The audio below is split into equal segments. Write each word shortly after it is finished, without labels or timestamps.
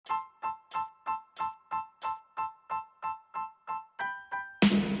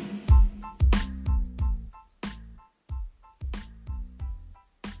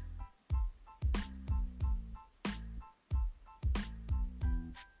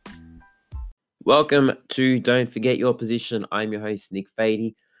Welcome to Don't Forget Your Position. I'm your host, Nick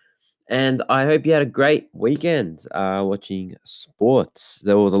Fady, and I hope you had a great weekend watching sports.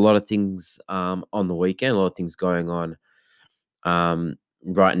 There was a lot of things on the weekend, a lot of things going on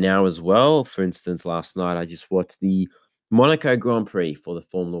right now as well. For instance, last night I just watched the Monaco Grand Prix for the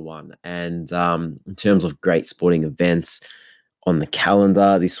Formula One. And in terms of great sporting events on the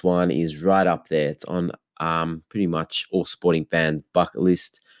calendar, this one is right up there. It's on pretty much all sporting fans' bucket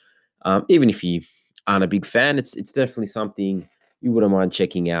list. Even if you aren't a big fan, it's definitely something you wouldn't mind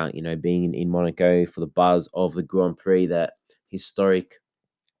checking out. You know, being in Monaco for the buzz of the Grand Prix, that historic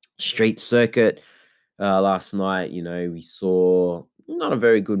street circuit. Last night, we saw not a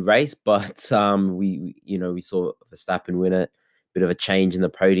very good race, but we saw Verstappen win it. Bit of a change in the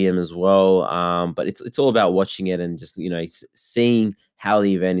podium as well. But it's all about watching it and just seeing how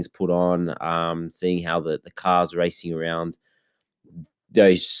the event is put on, seeing how the cars racing around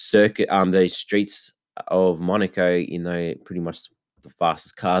those streets of Monaco, pretty much the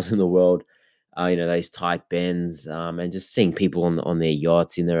fastest cars in the world. Those tight bends, and just seeing people on their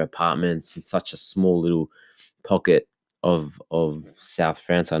yachts, in their apartments, in such a small little pocket of South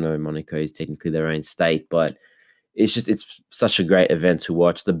France. I know Monaco is technically their own state, but it's such a great event to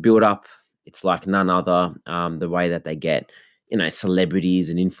watch. The build up, it's like none other. The way that they get, celebrities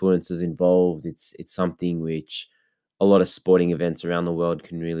and influencers involved, it's something which a lot of sporting events around the world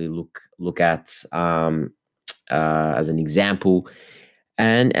can really look at as an example.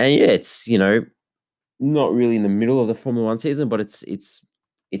 And yeah, it's not really in the middle of the Formula One season, but it's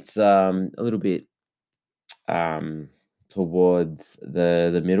a little bit um, towards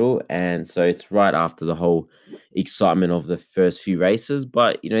the middle, and so it's right after the whole excitement of the first few races.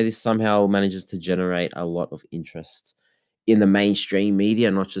 But this somehow manages to generate a lot of interest in the mainstream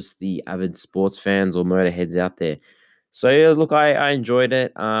media, not just the avid sports fans or motorheads out there. So yeah, look, I enjoyed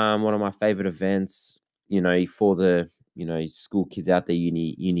it. One of my favorite events, for the school kids out there,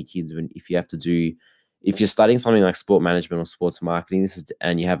 uni kids, when if you're studying something like sport management or sports marketing,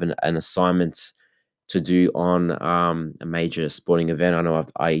 and you have an assignment to do on a major sporting event. I know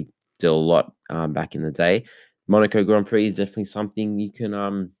I did a lot back in the day. Monaco Grand Prix is definitely something you can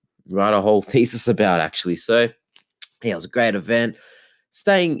write a whole thesis about, actually. So yeah, it was a great event.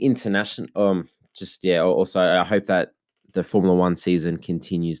 Staying international, just yeah. Also, I hope that the Formula One season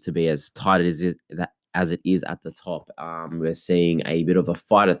continues to be as tight as it is at the top. We're seeing a bit of a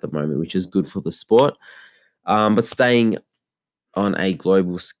fight at the moment, which is good for the sport. But staying on a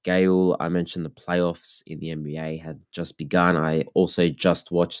global scale, I mentioned the playoffs in the NBA had just begun. I also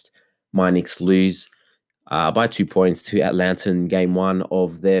just watched my Knicks lose by 2 points to Atlanta in game one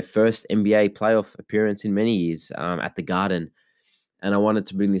of their first NBA playoff appearance in many years at the Garden. And I wanted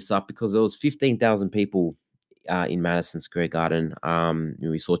to bring this up because there was 15,000 people in Madison Square Garden.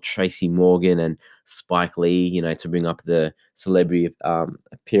 We saw Tracy Morgan and Spike Lee, to bring up the celebrity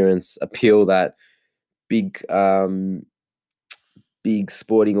appearance appeal that big big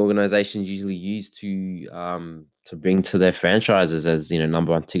sporting organizations usually use to bring to their franchises as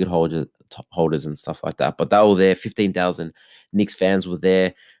number one ticket holders and stuff like that. But they were there. 15,000 Knicks fans were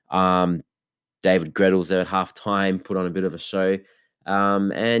there. David Grettles there at halftime, put on a bit of a show.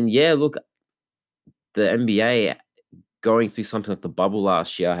 And yeah, look, the NBA going through something like the bubble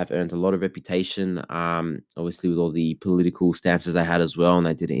last year have earned a lot of reputation. Obviously with all the political stances they had as well, and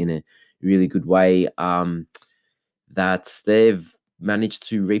they did it in a really good way. That they've managed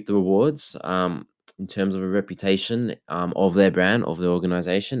to reap the rewards in terms of a reputation of their brand, of their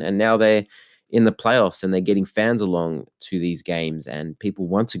organization. And now they're in the playoffs and they're getting fans along to these games, and people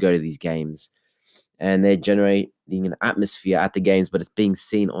want to go to these games. And they're generating an atmosphere at the games, but it's being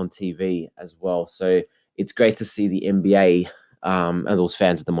seen on TV as well. So it's great to see the NBA and those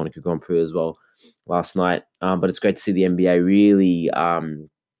fans at the Monaco Grand Prix as well last night. But it's great to see the NBA really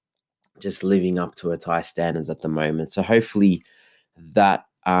just living up to its high standards at the moment. So hopefully that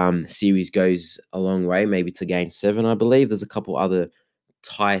series goes a long way, maybe to game seven. I believe there's a couple other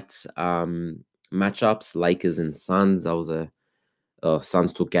tight matchups, Lakers and Suns. That was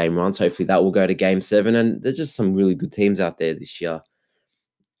Suns took game one. So hopefully that will go to game seven. And there's just some really good teams out there this year.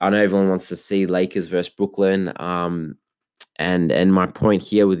 I know everyone wants to see Lakers versus Brooklyn. And my point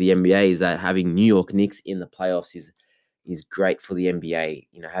here with the NBA is that having New York Knicks in the playoffs is great for the NBA.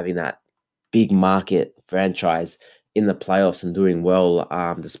 Having that big market franchise in the playoffs and doing well,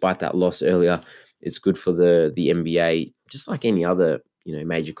 despite that loss earlier, is good for the NBA. Just like any other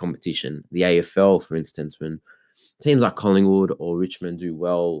major competition, the AFL, for instance, when teams like Collingwood or Richmond do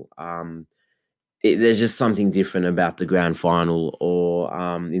well, there's just something different about the grand final. Or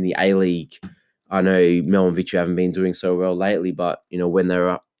in the A League, I know Melbourne Victory haven't been doing so well lately, but when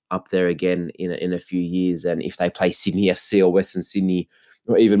they're up there again in a few years. And if they play Sydney FC or Western Sydney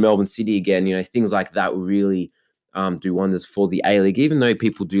or even Melbourne City again, things like that will really do wonders for the A-League. Even though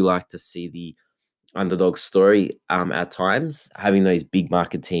people do like to see the underdog story at times, having those big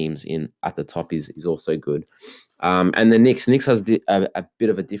market teams in at the top is also good. And the Knicks has a bit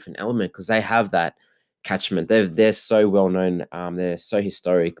of a different element because they have that catchment. They're so well known. They're so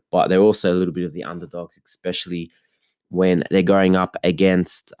historic, but they're also a little bit of the underdogs, especially when they're going up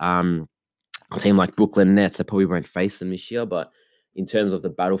against a team like Brooklyn Nets. They probably won't face them this year, but in terms of the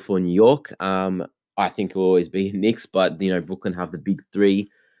battle for New York, I think it will always be Knicks. But Brooklyn have the big three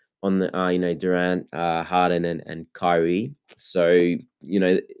on the Durant, Harden, and Kyrie. So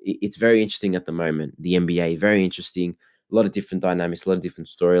it's very interesting at the moment. The NBA very interesting. A lot of different dynamics, a lot of different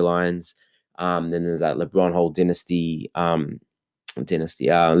storylines. Then there's that LeBron whole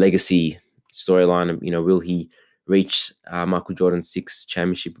legacy storyline. Will he reach Michael Jordan's 6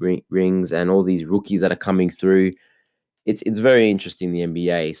 championship rings and all these rookies that are coming through? It's very interesting, the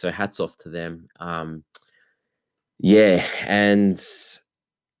NBA. So hats off to them. Yeah, and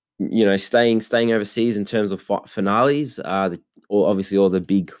staying overseas in terms of finales. Obviously all the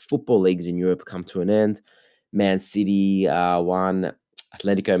big football leagues in Europe come to an end. Man City won,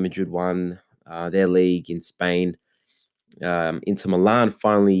 Atletico Madrid won their league in Spain. Inter Milan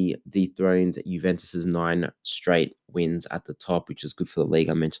finally dethroned Juventus's 9 straight wins at the top, which is good for the league.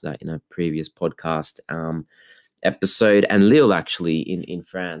 I mentioned that in a previous podcast episode. And Lille actually in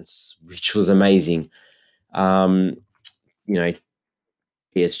France, which was amazing.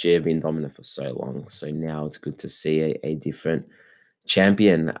 PSG have been dominant for so long, so now it's good to see a different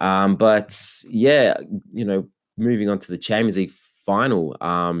champion. But yeah, moving on to the Champions League final,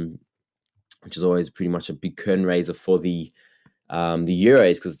 which is always pretty much a big curtain raiser for the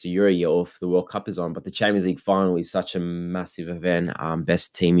Euros because it's a Euro year off, the World Cup is on. But the Champions League final is such a massive event.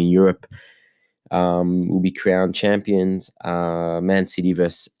 Best team in Europe will be crowned champions. Man City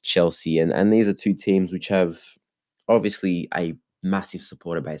versus Chelsea, and these are two teams which have obviously a massive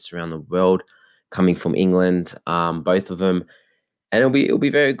supporter base around the world, coming from England, both of them, and it'll be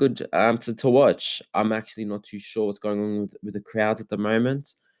very good to watch. I'm actually not too sure what's going on with the crowds at the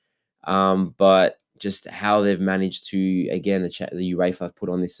moment, but just how they've managed to, again, the UEFA have put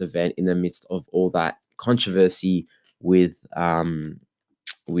on this event in the midst of all that controversy with the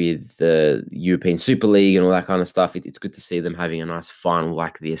European Super League and all that kind of stuff. It's good to see them having a nice final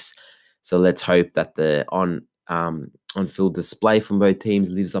like this. So let's hope that the on-field display from both teams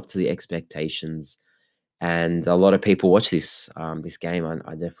lives up to the expectations. And a lot of people watch this game.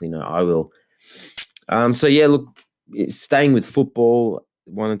 I definitely know I will. So yeah, look, staying with football,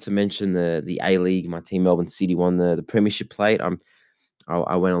 wanted to mention the A-League. My team, Melbourne City, won the Premiership plate.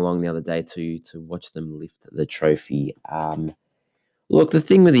 I went along the other day to watch them lift the trophy. Look, the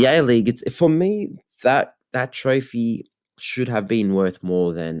thing with the A-League, it's for me that trophy should have been worth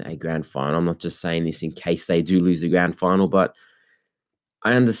more than a grand final. I'm not just saying this in case they do lose the grand final, but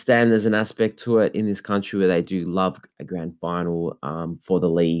I understand there's an aspect to it in this country where they do love a grand final for the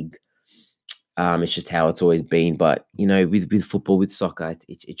league. It's just how it's always been. But, with football, with soccer,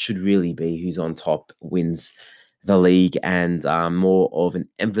 it should really be who's on top wins the league, and more of an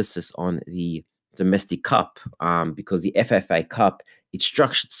emphasis on the domestic cup, because the FFA Cup, it's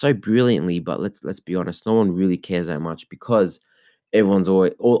structured so brilliantly, but let's be honest, no one really cares that much because everyone's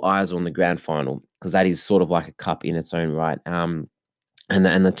all eyes are on the grand final, because that is sort of like a cup in its own right. And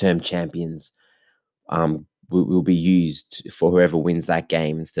the term champions will be used for whoever wins that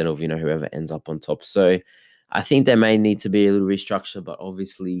game instead of whoever ends up on top. So I think there may need to be a little restructure, but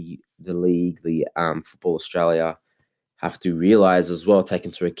obviously the league, the Football Australia, have to realize as well, take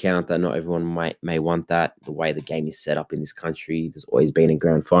into account that not everyone may want that. The way the game is set up in this country, there's always been a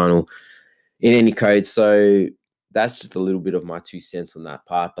grand final in any code. So that's just a little bit of my 2 cents on that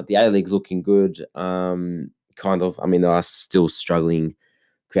part. But the A-League's looking good. Kind of. I mean, they are still struggling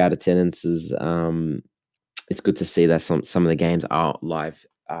crowd attendances. It's good to see that some of the games are live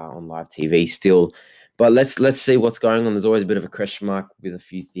on live TV still. But let's see what's going on. There's always a bit of a question mark with a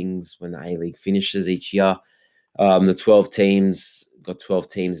few things when the A-League finishes each year. The 12 teams got 12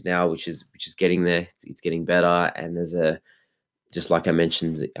 teams now, which is getting there. It's getting better, and there's just like I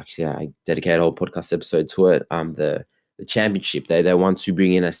mentioned, actually I dedicated a whole podcast episode to it. The championship, they want to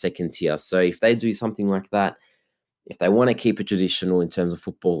bring in a second tier. So if they do something like that, if they want to keep it traditional in terms of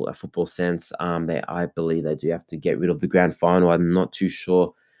football, a football sense, I believe they do have to get rid of the grand final. I'm not too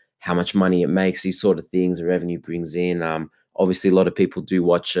sure how much money it makes, these sort of things, the revenue brings in. Obviously, a lot of people do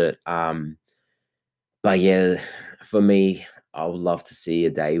watch it. But yeah, for me, I would love to see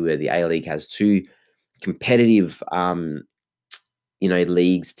a day where the A-League has 2 competitive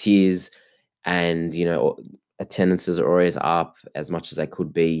leagues, tiers, and, attendances are always up as much as they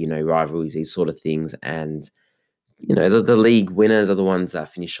could be, rivalries, these sort of things. And, the league winners are the ones that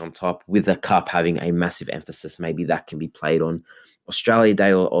finish on top, with the cup having a massive emphasis. Maybe that can be played on Australia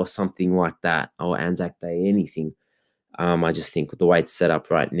Day or something like that, or Anzac Day, anything. I just think with the way it's set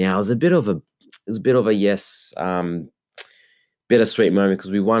up right now, it's a bit of a yes, bittersweet moment,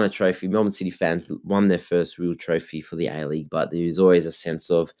 because we won a trophy. Melbourne City fans won their first real trophy for the A-League, but there is always a sense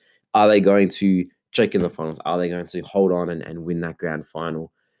of, are they going to choke in the finals? Are they going to hold on and win that grand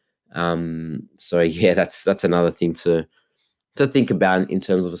final? So yeah, that's another thing to think about in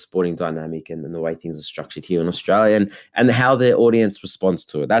terms of a sporting dynamic, and the way things are structured here in Australia, and how their audience responds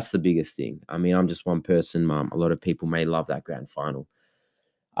to it. That's the biggest thing. I mean, I'm just one person. A lot of people may love that grand final.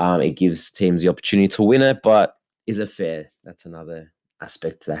 It gives teams the opportunity to win it, but is it fair? That's another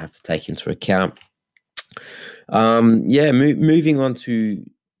aspect they have to take into account. Moving on to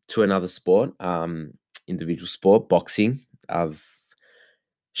another sport, individual sport, boxing. I've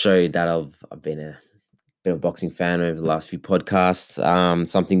showed that I've been a bit of a boxing fan over the last few podcasts.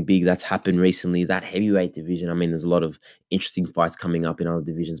 Something big that's happened recently, that heavyweight division. I mean, there's a lot of interesting fights coming up in other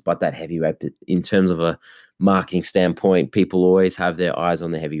divisions, but that heavyweight, in terms of a marketing standpoint, people always have their eyes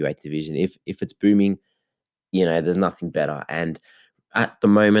on the heavyweight division. If it's booming, there's nothing better. And at the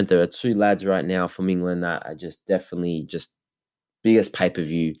moment, there are two lads right now from England that are just definitely just biggest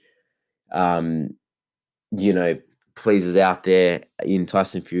pay-per-view, you know, pleasers out there in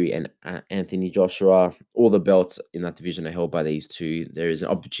Tyson Fury and Anthony Joshua. All the belts in that division are held by these two. There is an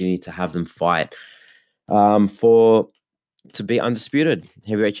opportunity to have them fight to be undisputed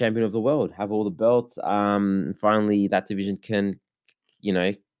heavyweight champion of the world, have all the belts. Finally, that division can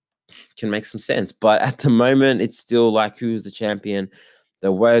make some sense. But at the moment, it's still like, who's the champion? They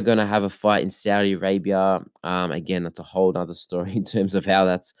were going to have a fight in Saudi Arabia. Again, that's a whole other story in terms of how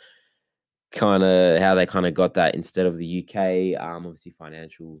they kind of got that instead of the UK. Obviously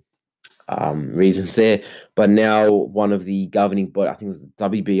financial reasons there. But now one of the governing body, I think it was the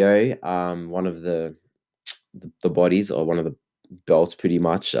WBO, one of the bodies, or one of the belts, pretty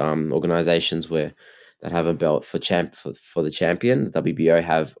much, organizations that have a belt for the champion. The WBO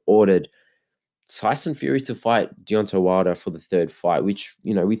have ordered Tyson Fury to fight Deontay Wilder for the third fight, which,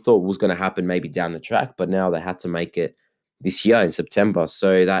 we thought was going to happen maybe down the track, but now they had to make it this year in September.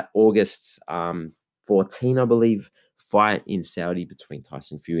 So that August 14, I believe, fight in Saudi between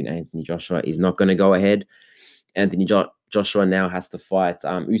Tyson Fury and Anthony Joshua is not going to go ahead. Anthony Joshua now has to fight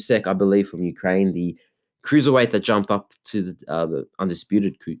Usyk, I believe, from Ukraine, the cruiserweight that jumped up to the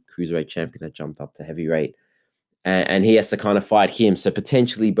undisputed cruiserweight champion that jumped up to heavyweight. And he has to kind of fight him. So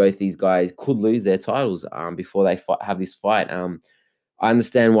potentially both these guys could lose their titles before they have this fight. I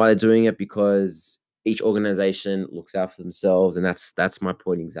understand why they're doing it, because each organization looks out for themselves. And that's my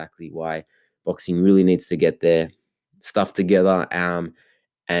point exactly, why boxing really needs to get their stuff together and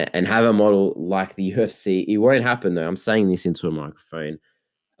have a model like the UFC. It won't happen, though. I'm saying this into a microphone,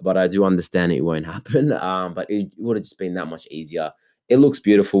 but I do understand it won't happen. But it would have just been that much easier. It looks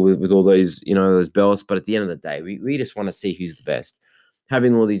beautiful with all those, those belts. But at the end of the day, we just want to see who's the best.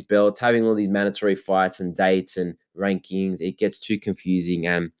 Having all these belts, having all these mandatory fights and dates and rankings, it gets too confusing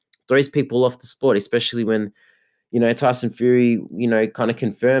and throws people off the sport, especially when, Tyson Fury, kind of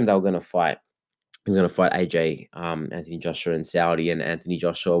confirmed they were going to fight. He's going to fight Anthony Joshua in Saudi, and Anthony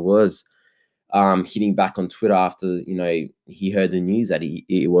Joshua was hitting back on Twitter after, he heard the news that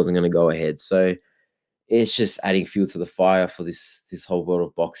he wasn't going to go ahead. So it's just adding fuel to the fire for this whole world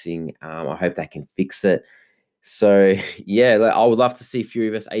of boxing. I hope they can fix it. So yeah, I would love to see Fury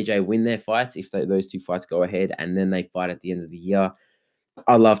versus AJ win their fights if those two fights go ahead, and then they fight at the end of the year.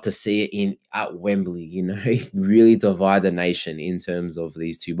 I'd love to see it at Wembley. Really divide the nation in terms of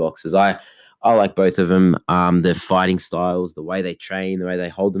these two boxers. I like both of them. Their fighting styles, the way they train, the way they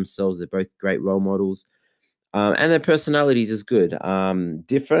hold themselves. They're both great role models. And their personalities is good.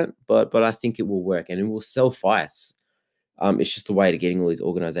 Different, but I think it will work and it will sell fights. It's just a way to getting all these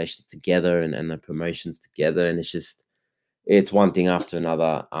organizations together and the promotions together. And it's one thing after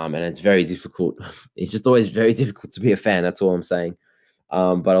another. And it's very difficult. It's just always very difficult to be a fan. That's all I'm saying.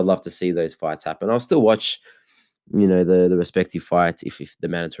 But I'd love to see those fights happen. I'll still watch, the respective fights, if the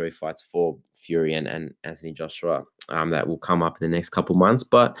mandatory fights for Fury and Anthony Joshua, that will come up in the next couple months.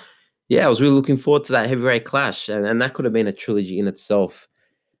 But yeah, I was really looking forward to that heavyweight clash, and that could have been a trilogy in itself.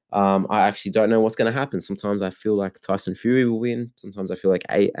 I actually don't know what's going to happen. Sometimes I feel like Tyson Fury will win. Sometimes I feel like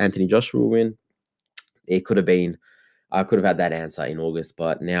Anthony Joshua will win. It could have been, I could have had that answer in August,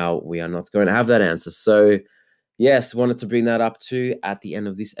 but now we are not going to have that answer. So yes, wanted to bring that up too at the end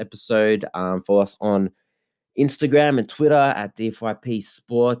of this episode. Follow us on Instagram and Twitter at DFYP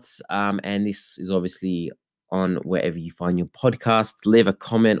Sports. And this is obviously on wherever you find your podcast. Leave a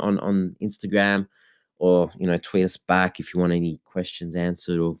comment on Instagram, or tweet us back if you want any questions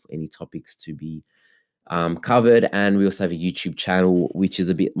answered or any topics to be covered. And we also have a YouTube channel which is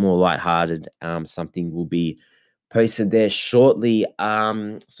a bit more lighthearted. Something will be posted there shortly.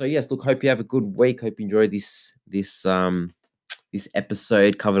 So yes, look, hope you have a good week. Hope you enjoyed this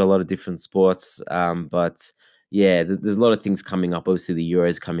episode. Covered a lot of different sports. But yeah, there's a lot of things coming up. Obviously, the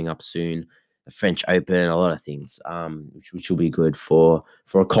Euros coming up soon, the French Open, a lot of things, which will be good for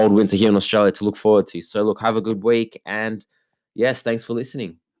a cold winter here in Australia to look forward to. So look, have a good week, and yes, thanks for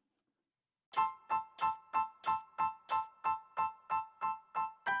listening.